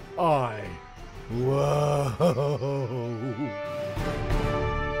is I. Whoa.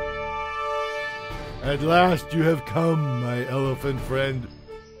 At last you have come, my elephant friend.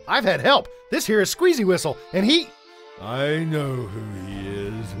 I've had help. This here is Squeezy Whistle, and he... I know who he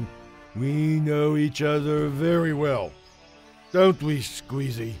is. We know each other very well. Don't we,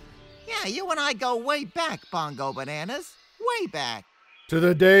 Squeezy? Yeah, you and I go way back, Bongo Bananas. Way back. To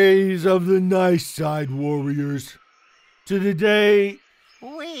the days of the nice side warriors. To the day...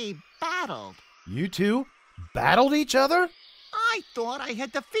 We battled. You two battled each other? I thought I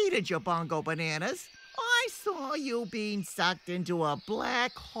had defeated you, Bongo Bananas. I saw you being sucked into a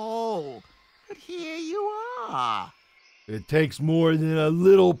black hole. But here you are. It takes more than a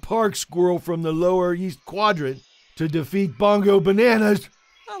little park squirrel from the lower east quadrant to defeat Bongo Bananas.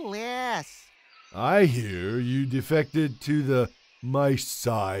 Alas. I hear you defected to the mice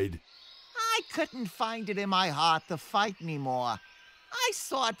side. I couldn't find it in my heart to fight anymore. I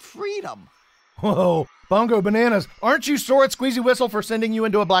sought freedom. Whoa, Bongo Bananas, aren't you sore at Squeezy Whistle for sending you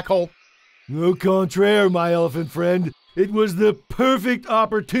into a black hole? Au contraire, my elephant friend. It was the perfect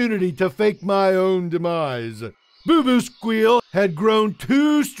opportunity to fake my own demise. Boo-Boo Squeal had grown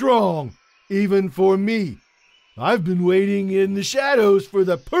too strong, even for me. I've been waiting in the shadows for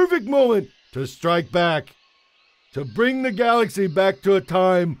the perfect moment to strike back. To bring the galaxy back to a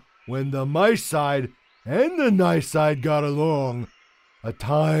time when the mice side and the nice side got along. A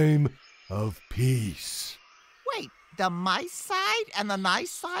time of peace. Wait, the mice side and the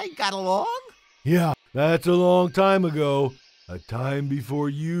nice side got along? Yeah, that's a long time ago. A time before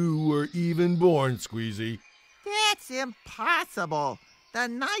you were even born, Squeezy. That's impossible. The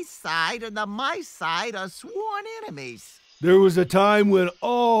nice side and the mice side are sworn enemies. There was a time when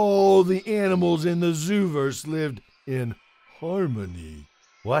all the animals in the zooverse lived in harmony.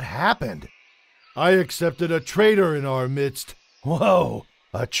 What happened? I accepted a traitor in our midst. Whoa,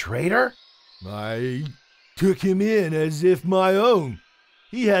 a traitor? I took him in as if my own.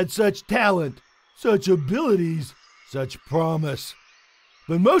 He had such talent, such abilities, such promise.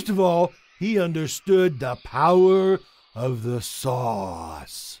 But most of all, he understood the power of the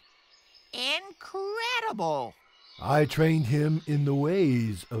sauce. Incredible! I trained him in the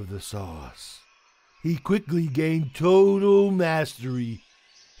ways of the sauce. He quickly gained total mastery.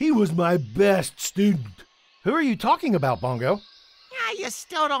 He was my best student. Who are you talking about, Bongo? Yeah, you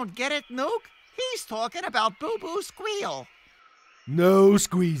still don't get it, Nuke? He's talking about Boo-Boo Squeal. No,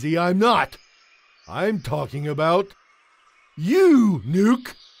 Squeezy, I'm not. I'm talking about you,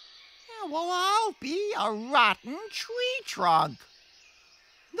 Nuke. Yeah, well, I'll be a rotten tree trunk.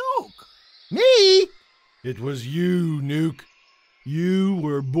 Nuke. Me? It was you, Nuke. You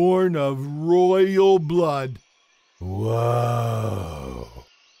were born of royal blood. Whoa.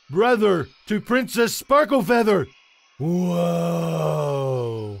 Brother to Princess Sparklefeather.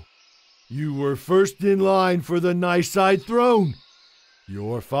 Whoa. You were first in line for the nice side throne.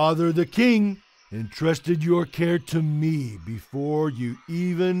 Your father, the king, entrusted your care to me before you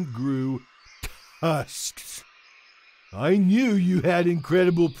even grew tusks. I knew you had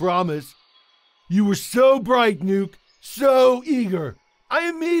incredible promise. You were so bright, Nuke, so eager. I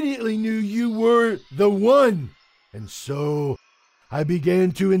immediately knew you were the one. And so I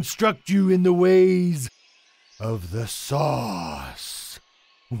began to instruct you in the ways of the sauce.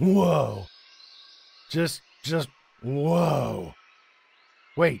 Whoa. Just whoa.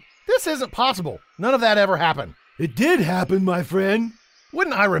 Wait, this isn't possible. None of that ever happened. It did happen, my friend.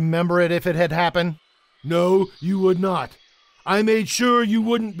 Wouldn't I remember it if it had happened? No, you would not. I made sure you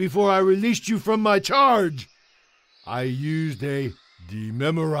wouldn't before I released you from my charge. I used a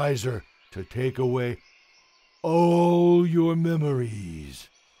dememorizer to take away all your memories,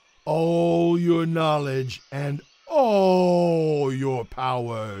 all your knowledge, and all your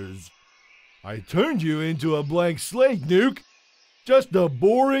powers. I turned you into a blank slate, Nuke. Just a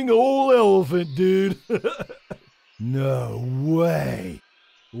boring old elephant, dude. No way.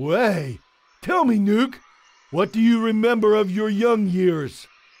 Tell me, Nuke, What do you remember of your young years?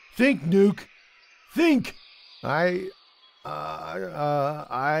 Think, Nuke. Think. I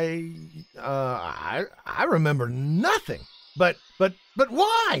remember nothing. But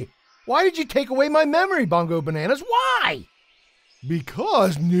why? Why did you take away my memory, Bongo Bananas? Why?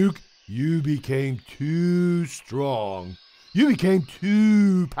 Because, Nuke, you became too strong. You became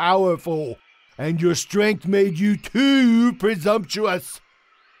too powerful. And your strength made you too presumptuous.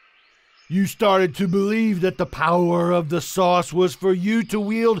 You started to believe that the power of the sauce was for you to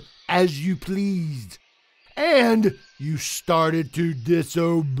wield as you pleased. And you started to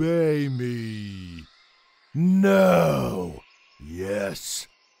disobey me. No. Yes.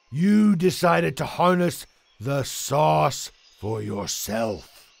 You decided to harness the sauce for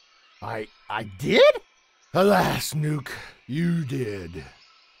yourself. I did? Alas, Nuke, you did.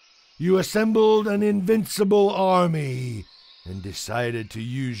 You assembled an invincible army and decided to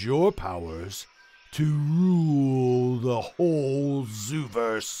use your powers to rule the whole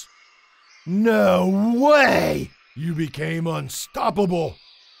Zooverse. No way! You became unstoppable.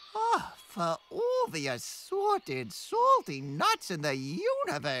 Oh, for all the assorted salty nuts in the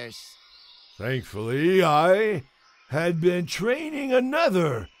universe. Thankfully, I had been training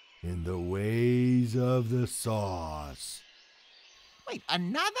another in the ways of the sauce. Wait,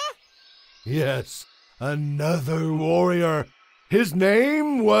 another? Yes, another warrior. His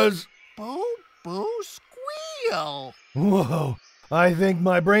name was... Boo Squeal. Whoa, I think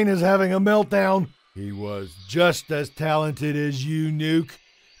my brain is having a meltdown. He was just as talented as you, Nuke,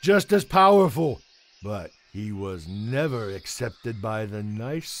 just as powerful, but he was never accepted by the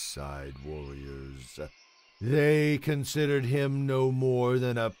nice side warriors. They considered him no more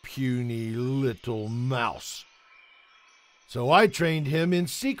than a puny little mouse. So I trained him in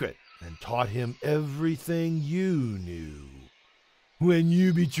secret and taught him everything you knew. When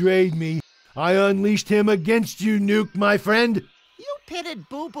you betrayed me, I unleashed him against you, Nuke, my friend. You pitted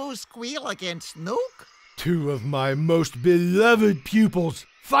Boo Squeal against Nuke? Two of my most beloved pupils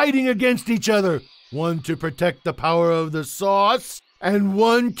fighting against each other, one to protect the power of the sauce and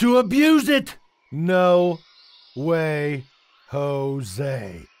one to abuse it. No way,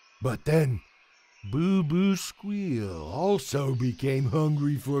 Jose. But then Boo Squeal also became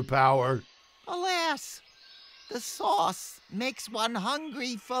hungry for power. Alas, the sauce makes one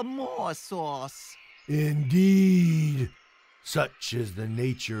hungry for more sauce. Indeed. Such is the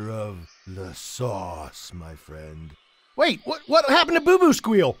nature of the sauce, my friend. Wait, what happened to Boo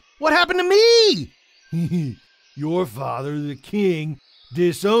Squeal? What happened to me? Your father, the king,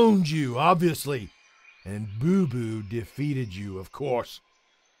 disowned you, obviously. And Boo defeated you, of course.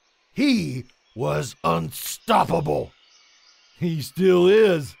 He was unstoppable. He still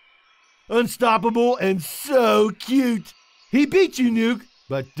is. Unstoppable and so cute. He beat you, Nuke,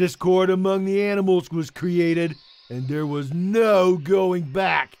 but discord among the animals was created, and there was no going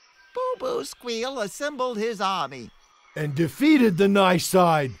back. Boo Squeal assembled his army and defeated the nice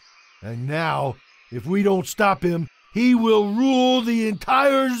side. And now, if we don't stop him, he will rule the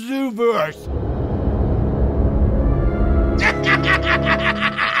entire Zooverse.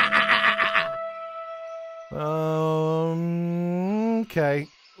 Okay.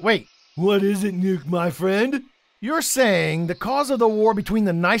 Wait. What is it, Nuke, my friend? You're saying the cause of the war between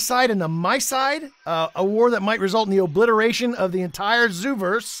the nice side and the my side, a war that might result in the obliteration of the entire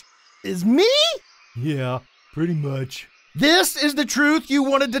Zooverse, is me? Yeah, pretty much. This is the truth you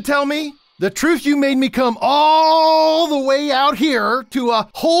wanted to tell me? The truth you made me come all the way out here to a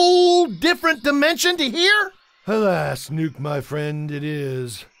whole different dimension to hear? Alas, Nuke, my friend, it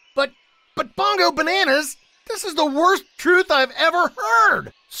is. But Bongo Bananas, this is the worst truth I've ever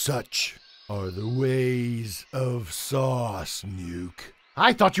heard. Such are the ways of sauce, Nuke.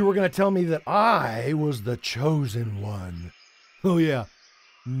 I thought you were going to tell me that I was the chosen one. Oh, yeah.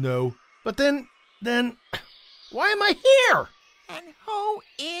 No. But then, why am I here? And who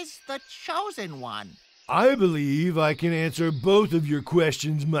is the chosen one? I believe I can answer both of your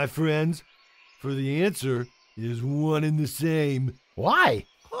questions, my friends. For the answer is one and the same. Why?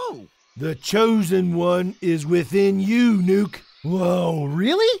 Who? The chosen one is within you, Nuke. Whoa,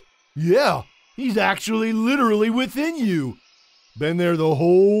 really? Yeah, he's actually literally within you. Been there the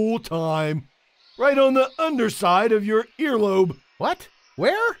whole time. Right on the underside of your earlobe. What?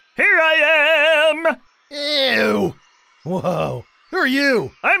 Where? Here I am! Ew! Whoa, who are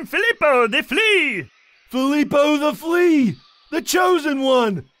you? I'm Filippo the Flea! Filippo the Flea! The chosen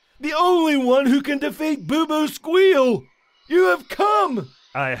one! The only one who can defeat Boo Squeal! You have come!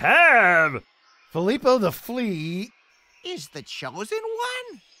 I have! Filippo the Flea is the chosen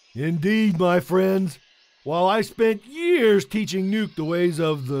one? Indeed, my friends. While I spent years teaching Nuke the ways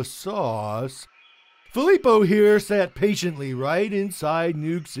of the sauce, Filippo here sat patiently right inside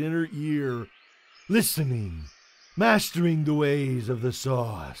Nuke's inner ear, listening, mastering the ways of the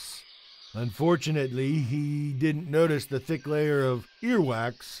sauce. Unfortunately, he didn't notice the thick layer of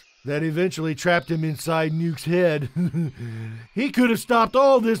earwax that eventually trapped him inside Nuke's head. He could have stopped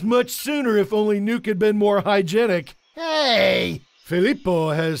all this much sooner if only Nuke had been more hygienic. Hey!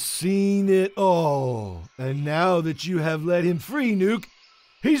 Filippo has seen it all, and now that you have let him free, Nuke,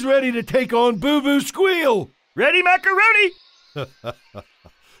 he's ready to take on Boo Boo Squeal! Ready, macaroni?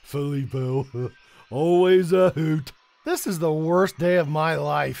 Filippo, always a hoot. This is the worst day of my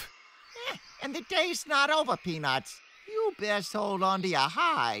life. And the day's not over, Peanuts. You best hold on to your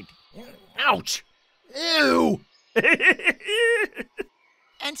hide. Ouch! Ew! And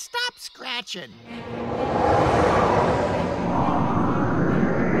stop scratching.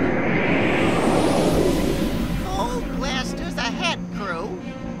 Full blasters ahead, crew.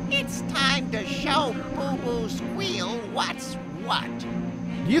 It's time to show Boo Boo Squeal what's what.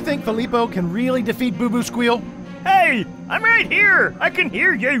 Do you think Filippo can really defeat Boo Boo Squeal? Hey, I'm right here. I can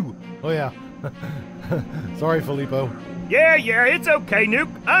hear you. Oh, yeah. Sorry, Filippo. Yeah, it's okay, Nuke.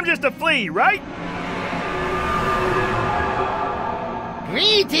 I'm just a flea, right?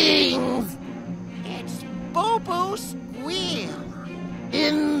 Greetings! It's Boo Boo Squeal.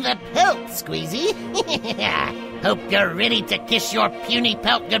 In the pelt, Squeezy. Hope you're ready to kiss your puny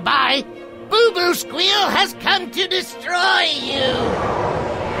pelt goodbye. Boo Boo Squeal has come to destroy you!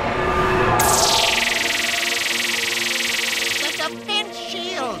 The defense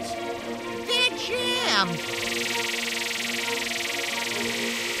shields. They're jammed.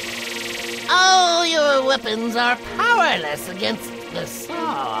 All your weapons are powerless against the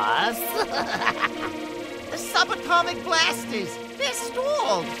sauce. The subatomic blasters. They're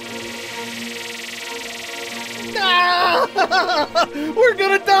stalled. No! We're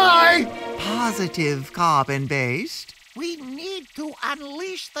gonna die! Positive carbon-based. We need to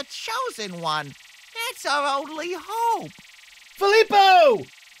unleash the Chosen One. That's our only hope. Filippo!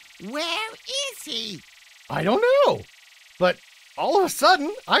 Where is he? I don't know. But all of a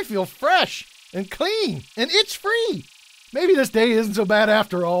sudden, I feel fresh and clean and itch-free. Maybe this day isn't so bad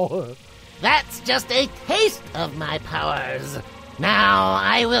after all. That's just a taste of my powers. Now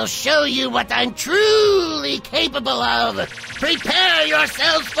I will show you what I'm truly capable of. Prepare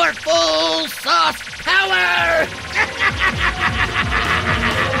yourselves for full sauce power!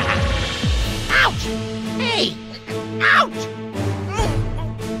 Ouch! Hey! Ouch!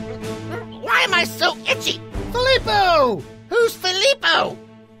 Why am I so itchy? Filippo! Who's Filippo?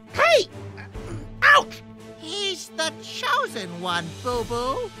 Hey! Ouch! He's the Chosen One, Boo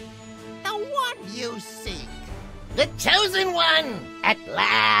Boo. The one you seek. The Chosen One! At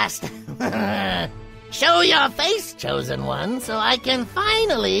last! Show your face, Chosen One, so I can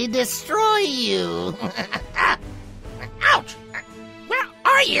finally destroy you. Ouch! Where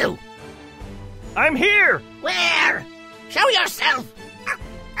are you? I'm here! Where? Show yourself!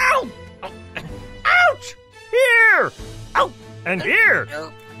 Ow! Ouch! Here! Ow! And here!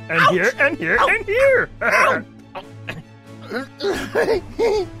 And Ouch! here, and here, Ow! and here!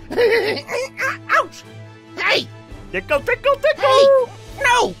 Ouch! Hey! Tickle, tickle, tickle! Hey!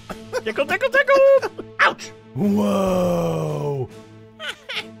 No! Tickle, tickle, tickle! Ouch! Whoa!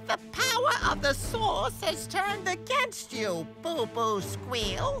 The power of the source has turned against you, Boo Boo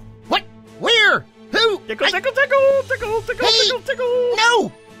Squeal. What? Where? Who? Tickle, tickle, tickle! Tickle, tickle, Hey! tickle, tickle!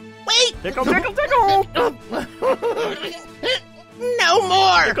 No! Wait! Tickle, tickle, tickle! No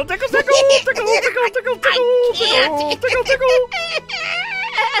more! Tickle, tickle, tickle! Tickle, tickle, tickle, tickle! Tickle, tickle, tickle!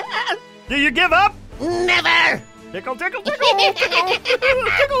 Do you give up? Never! Tickle, tickle, tickle! Tickle,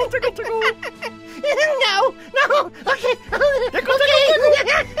 tickle, tickle, tickle! No! Okay! Tickle, tickle, tickle!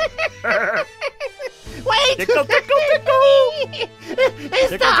 Wait! Tickle, tickle, tickle!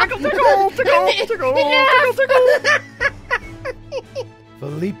 Stop! Tickle, tickle, tickle, tickle, tickle, tickle!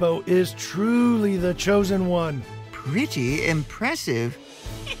 Filippo is truly the Chosen One. Pretty impressive.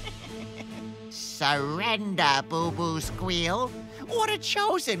 Surrender, Boo Boo Squeal, or the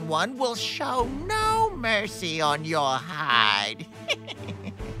Chosen One will show no mercy on your hide.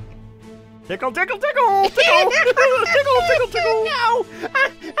 Tickle, tickle, tickle! Tickle! Tickle, tickle, tickle! No!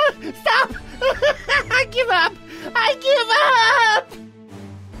 Stop! I give up! I give up!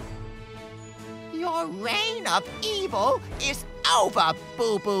 Your reign of evil is over,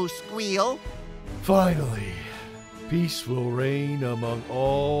 Boo Boo Squeal. Finally, peace will reign among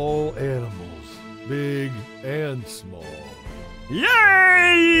all animals, big and small.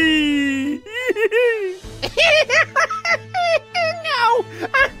 Yay! No!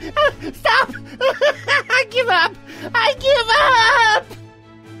 Stop! I give up! I give up!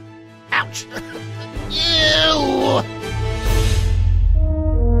 Ouch! Ew!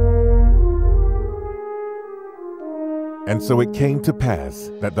 And so it came to pass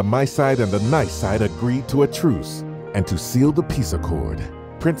that the mice side and the nice side agreed to a truce, and to seal the peace accord,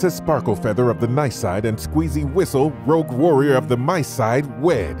 Princess Sparklefeather of the nice side and Squeezy Whistle, rogue warrior of the mice side,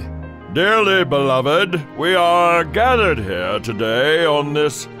 wed. Dearly beloved, we are gathered here today on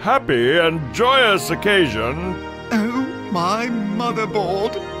this happy and joyous occasion. Oh, my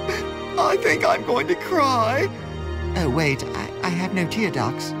motherboard. I think I'm going to cry. Oh, wait, I have no tear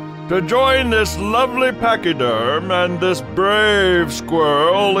ducts. To join this lovely pachyderm and this brave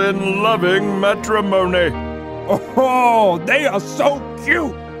squirrel in loving matrimony. Oh, they are so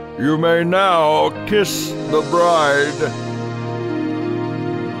cute! You may now kiss the bride.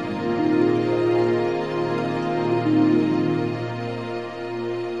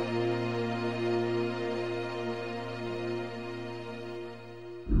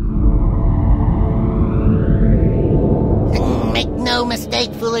 Make no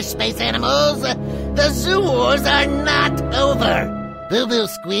mistake, foolish space animals. The zoo wars are not over. Boo Boo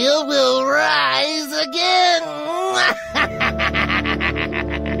Squeal will rise again.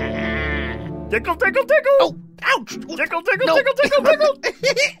 Tickle, tickle, tickle. Oh, ouch. Tickle, tickle, tickle, tickle, tickle. Tickle,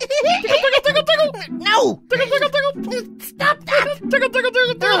 tickle, tickle, tickle. No. Tickle, tickle, tickle. Stop that. Tickle, tickle,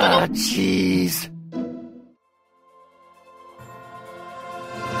 tickle, tickle. Oh, jeez.